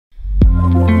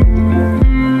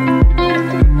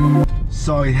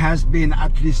So it has been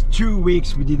at least 2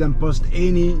 weeks we didn't post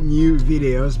any new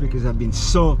videos because I've been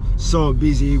so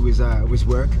busy with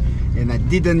work, and I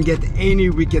didn't get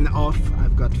any weekend off.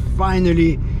 I've got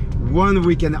finally 1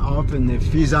 weekend off, and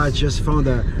Fizah just found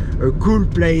a cool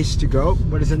place to go.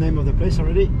 What is the name of the place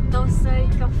already? Thosai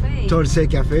Cafe. Thosai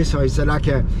Cafe. So it's like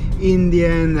a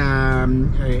Indian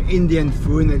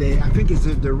food. I think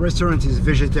the restaurant is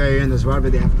vegetarian as well,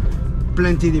 but they have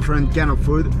plenty different kind of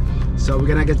food. So we're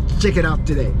gonna check it out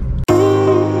today.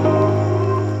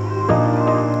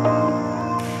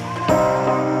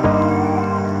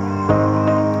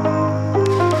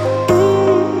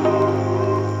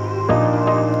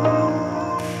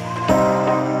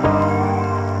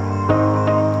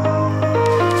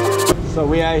 So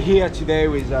we are here today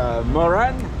with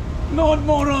Moran. Not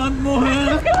Moran,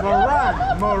 Mohan.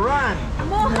 Moran.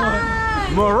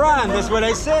 Moran, that's what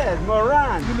I said.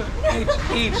 Moran.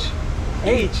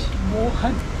 H.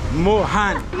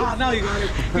 Mohan. Ah, now you got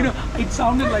it. You know, it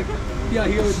sounded like we are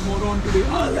here with Moran today.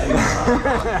 Ah, like,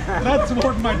 that's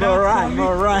what my dad called me.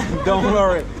 Moran. Don't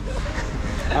worry.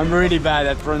 I'm really bad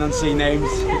at pronouncing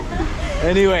names.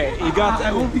 Anyway, you got. I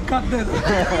hope we cut that.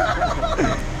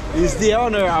 He's the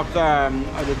owner of the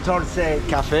Thosai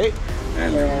Cafe,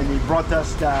 and he brought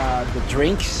us the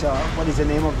drinks. What is the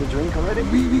name of the drink already?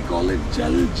 We call it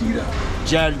Jaljeera.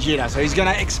 Jaljeera. So he's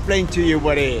gonna explain to you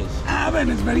what it is. Man,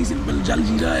 it's very simple.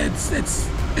 Jaljeera, it's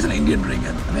an Indian drink.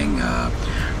 I think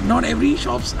not every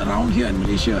shops around here in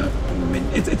Malaysia,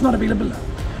 it's not available.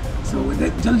 So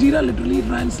Jaljeera literally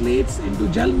translates into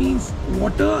Jal means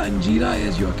water and Jeera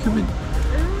is your cumin.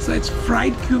 So it's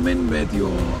fried cumin with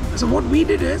your. So what we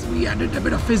did is we added a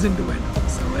bit of fizz into it.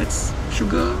 So it's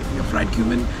sugar, your fried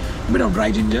cumin, a bit of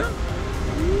dry ginger.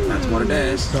 That's what it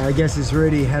is. So I guess it's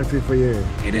really healthy for you.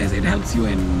 It is. It helps you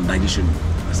in digestion.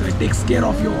 So it takes care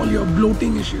of all your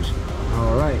bloating issues.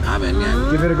 All right. Amen. Yeah.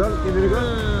 Give it a go. Give it a go.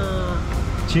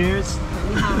 Cheers.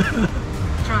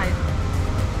 Try it.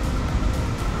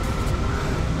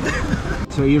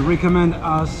 So he recommend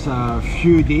us a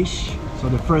few dishes. So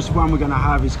the first one we're gonna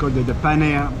have is called the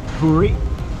paneer puri,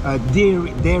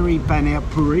 dairy paneer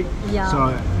puri. Yeah. So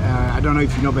I don't know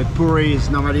if you know, but puri is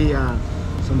normally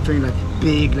something like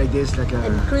big like this, like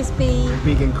a Crispy.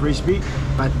 big and crispy,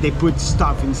 but they put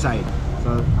stuff inside.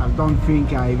 So I don't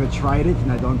think I ever tried it,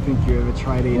 and I don't think you ever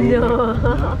tried it either. No.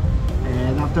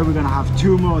 And after we're gonna have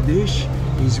 2 more dishes.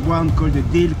 Is one called the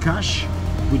dil kash,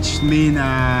 which means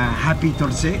happy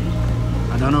Thosai.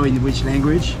 I don't know in which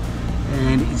language.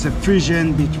 And it's a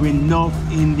fusion between North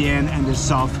Indian and the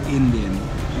South Indian.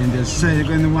 And the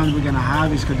second one we're gonna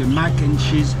have is called the mac and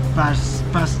cheese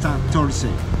pasta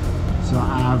Thosai. So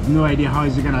I have no idea how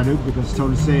it's gonna look because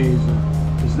Thosai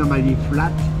is normally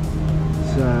flat.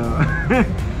 So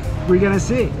we're gonna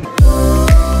see.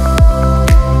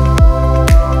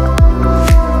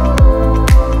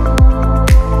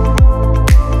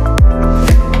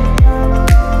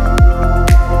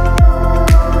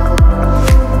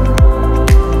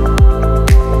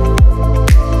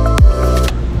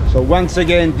 Once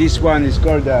again, this one is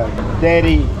called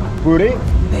dairy puri.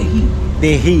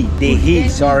 Dehi.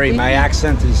 Sorry, my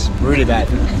accent is really bad.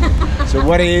 So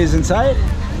what is inside?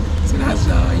 So it has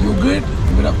yogurt,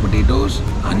 a bit of potatoes,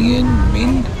 onion,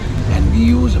 mint, and we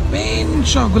use a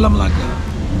pinch of gula melaka.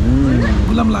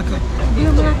 Gula melaka.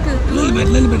 Gula Melaka. A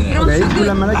little bit. Okay,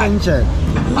 gula melaka inside.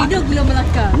 Either Gula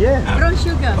Melaka. Yeah. Brown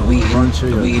sugar. Brown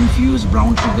sugar. We infuse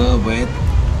brown sugar with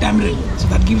tamarind, so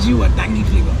that gives you a tangy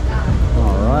flavor.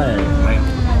 Alright.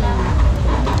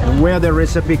 And where the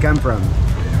recipe come from?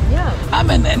 Yeah.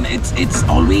 And it's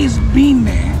always been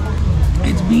there.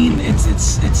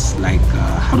 It's like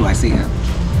how do I say it?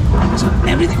 So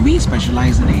everything we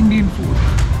specialize in Indian food.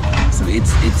 So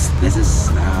this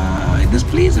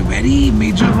plays a very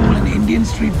major role in Indian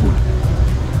street food.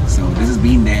 So this has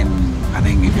been there, I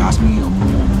think if you ask me,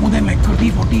 more than like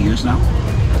 30-40 years now.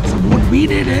 So what we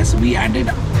did is we added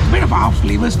a bit of our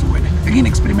flavors to it. Again,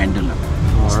 experimental.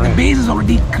 So the base is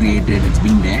already created, it's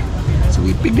been there. So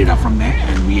we picked it up from there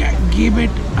and we gave it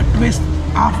a twist,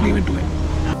 our flavor to it.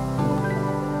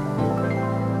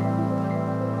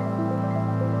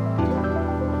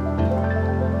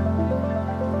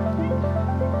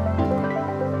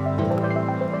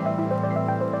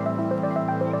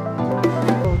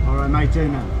 Alright, my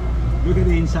turn now. Look at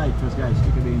the inside first, guys.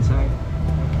 Look at the inside.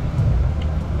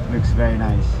 Looks very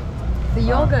nice. The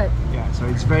yogurt. Yeah, so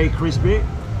it's very crispy.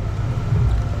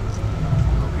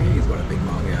 Okay, he's got a big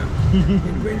mouth, yeah.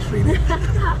 It went straight in.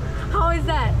 How is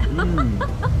that?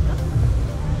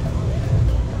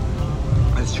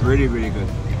 It's really, really good.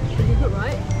 pretty good,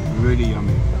 right? Really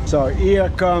yummy. So here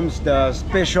comes the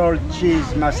special cheese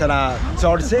masala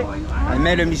torse. I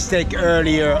made a mistake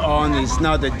earlier on. It's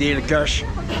not the dil kush.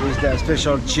 It's the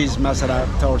special cheese masala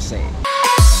torse.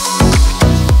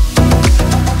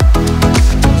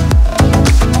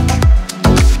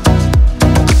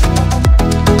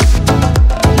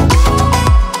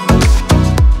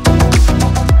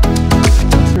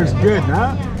 It's good,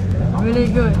 huh? Really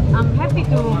good. I'm happy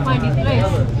to find this place.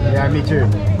 Yeah, me too.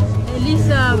 At least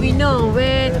we know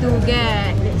where to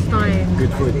get next time.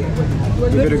 Good food.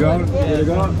 Give it a go. Give it a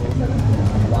go.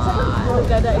 Wow,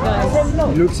 look at that, guys.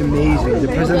 It looks amazing. The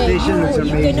presentation looks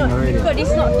amazing already. But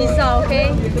it's not pizza, okay?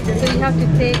 So you have to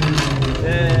take.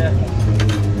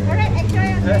 Alright, enjoy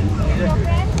your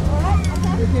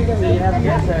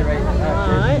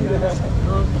Alright.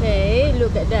 Okay,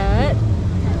 look at that.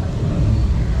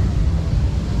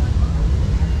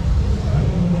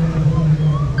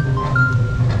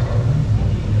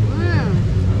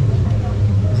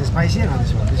 Is it spicy or not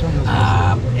this one? This one was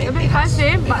spicy. A bit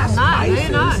spicy, but not very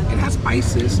nice. It has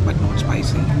spices, but not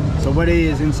spicy. So what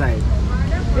is inside?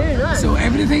 Very nice. So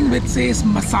everything which says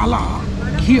masala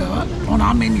here on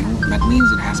our menu, that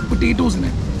means it has potatoes in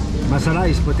it. Masala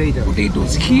is potato.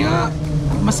 Potatoes. Here,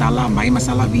 masala, by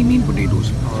masala, we mean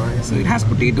potatoes. Alright. So it has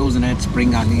potatoes in it,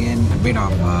 spring onion, a bit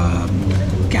of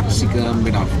capsicum, a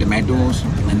bit of tomatoes,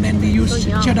 and then we use So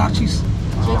yum. cheddar cheese.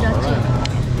 Cheddar cheese.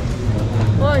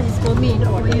 Oh, it's for me,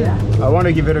 not for you. I want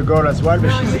to give it a go as well, but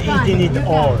No, she's you can't. eating it You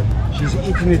all. She's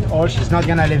eating it all. She's not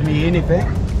gonna leave me anything.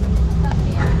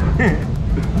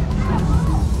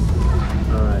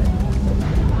 Alright.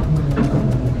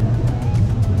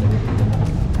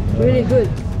 Really good.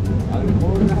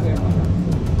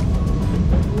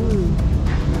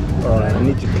 Alright, I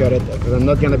need to cut it because I'm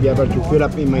not gonna be able to fill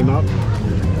up in my mouth.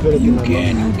 Fill it in You my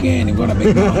can. You've got a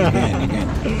big mouth. You can.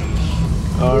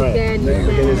 mouth. Alright. You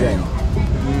Look at this can. guy.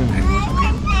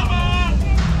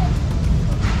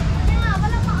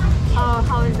 Oh,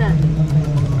 how is that?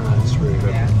 It's really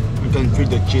good. You can feel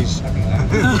the cheese.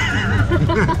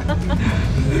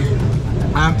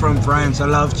 I'm from France. I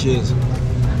love cheese.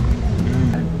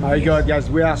 My God, guys,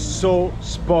 we are so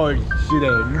spoiled today.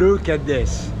 Look at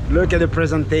this. Look at the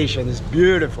presentation. It's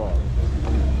beautiful.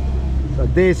 So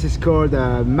this is called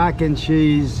mac and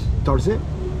cheese torse.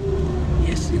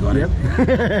 Yes, you got it.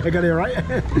 I got it right.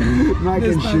 Mac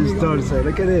and cheese torse.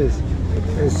 Look at this.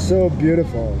 It's so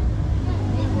beautiful.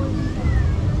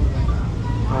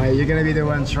 You're gonna be the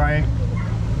one trying.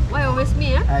 Why always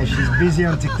me, eh? She's busy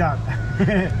on TikTok.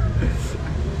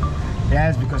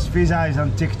 Yes, because Fizah is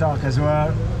on TikTok as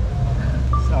well.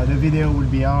 So the video will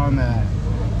be on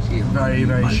very,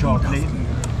 very shortly.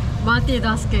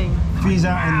 Multitasking.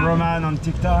 Fizah and Roman on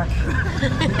TikTok.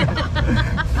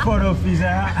 Follow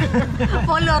Fizah.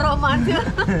 Follow Roman.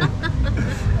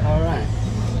 Alright.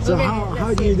 So Okay,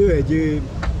 how do you do it? You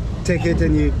take it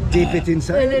and you dip it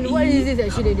inside? And then what is this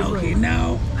actually different? Okay,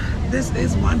 now this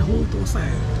is one whole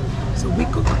thosai. So we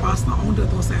cook the pasta on the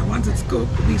thosai. Once it's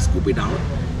cooked, we scoop it out,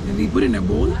 then we put it in a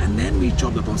bowl, and then we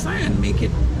chop the thosai and make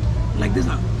it like this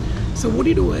now. So what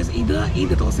you do is either eat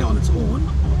the thosai on its own,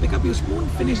 or pick up your spoon,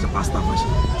 finish the pasta first.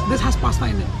 So this has pasta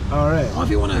in it. Alright. Or if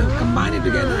you want to combine it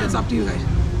together, it's up to you guys.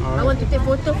 I want to take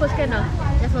photo first, can I?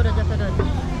 Just hold on, just hold on.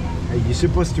 Hey, you're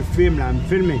supposed to film now. I'm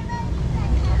filming. Oh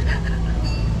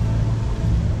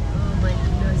my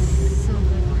goodness, so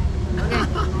good. Okay.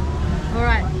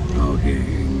 Alright. Okay,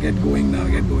 get going now,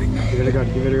 get going now. Give it a go,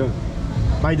 give it a go.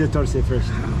 Buy the torse first.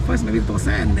 First maybe the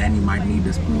thosai, and then you might need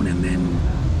the spoon, and then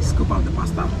scoop out the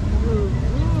pasta.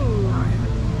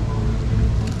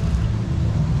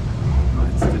 Oh,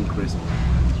 it's still crisp.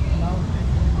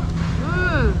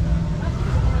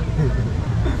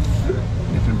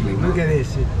 Different flavor. Look at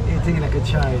this, eating like a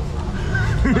child.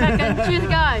 Mac and cheese,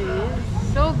 guys.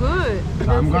 So good.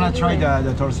 So I'm gonna try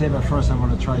the torse, but first I'm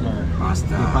gonna try the Pasta.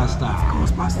 The pasta. Of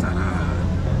course, pasta.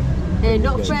 Hey,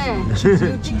 not fair.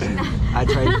 I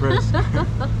tried first.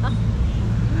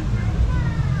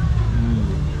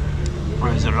 Oh,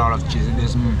 there's a lot of cheese in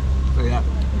this. Look at that.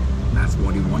 That's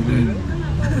what you wanted.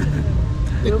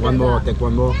 Take one more, take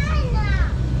one more.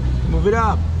 Move it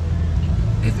up.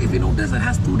 If you notice, it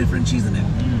has two different cheese in it.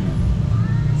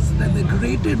 So then the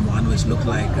grated one, which looks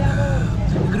like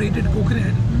grated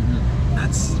coconut,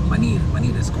 that's paneer.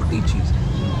 Paneer is cottage cheese.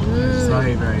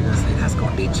 Very, very good. So it has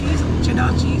cottage cheese,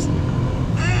 cheddar cheese,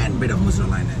 and a bit of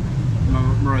mozzarella in it.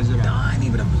 Mozzarella. Tiny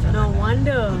bit of mozzarella. No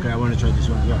wonder. Okay, I want to try this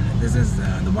one as well. This is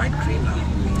the white cream now.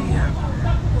 We have.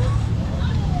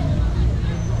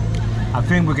 I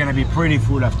think we're gonna be pretty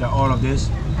full after all of this.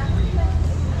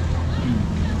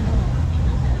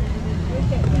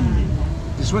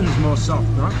 This one is more soft,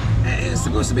 no? It's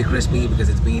supposed to be crispy because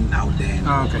it's been out there. And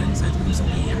Oh, okay. so it's been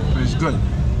soaking, yeah. But it's good.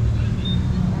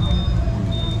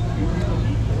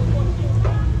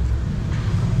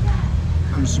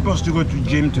 I'm supposed to go to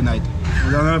gym tonight.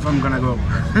 I don't know if I'm gonna go.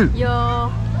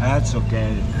 Yo. That's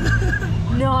okay.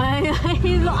 No,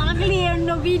 he look ugly in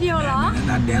the video lah. And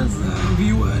that tells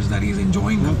viewers that he's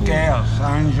enjoying the Who food. cares?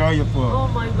 I enjoy your food. Oh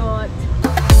my god.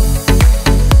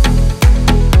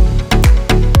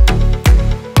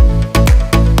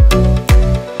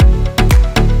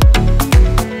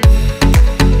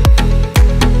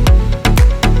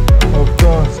 Of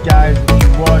course, guys, if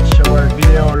you watch our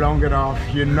video long enough,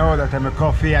 you know that I'm a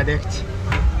coffee addict.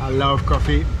 I love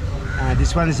coffee.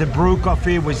 This one is a brew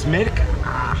coffee with milk.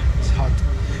 It's hot.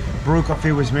 Brew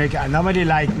coffee with milk. I normally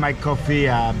like my coffee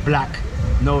black,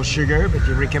 no sugar, but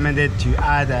you recommended to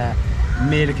add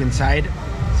milk inside.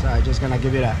 So I'm just gonna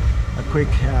give it a quick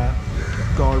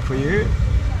call for you.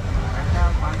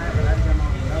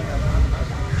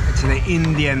 It's an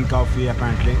Indian coffee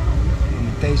apparently, and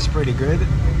it tastes pretty good.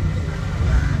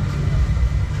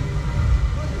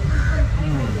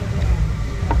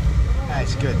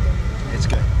 It's good. It's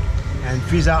good. And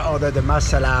Fizah ordered the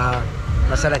masala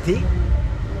tea.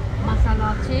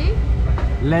 Masala tea.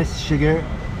 Less sugar.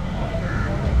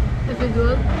 Is it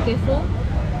good? Careful.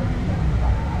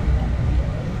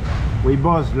 We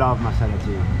both love masala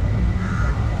tea.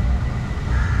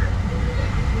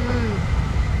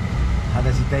 How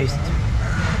does it taste?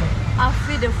 I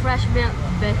feel the fresh milk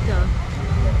better.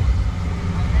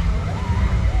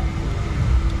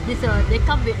 This they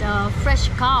come with fresh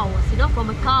cows, you know,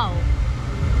 from a cow.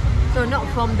 So not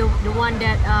from the one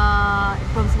that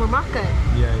from supermarket.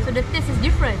 Yeah. So the taste is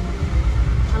different.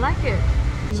 I like it.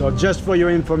 So just for your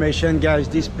information, guys,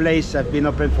 this place has been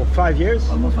open for 5 years.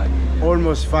 Almost 5 years.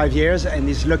 Almost 5 years, and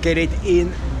is located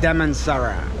in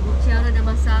Damansara. Mutiara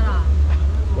Damansara.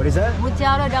 What is that?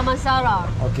 Mutiara Damansara.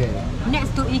 Okay.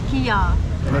 Next to IKEA.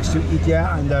 Next to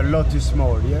IKEA and the Lotus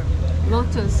Mall, yeah?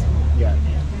 Lotus. Yeah.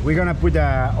 We're gonna put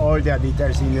all the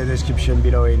details in the description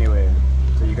below anyway,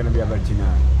 so you're gonna be able to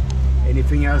know.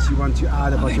 Anything else you want to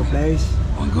add about your place?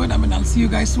 Oh, good. I mean, I'll see you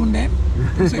guys soon then.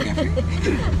 Thosai Cafe.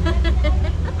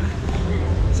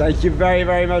 Thank you very,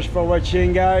 very much for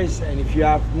watching, guys. And if you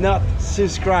have not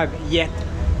subscribed yet,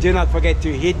 do not forget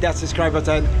to hit that subscribe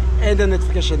button and the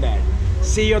notification bell.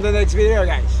 See you on the next video,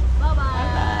 guys.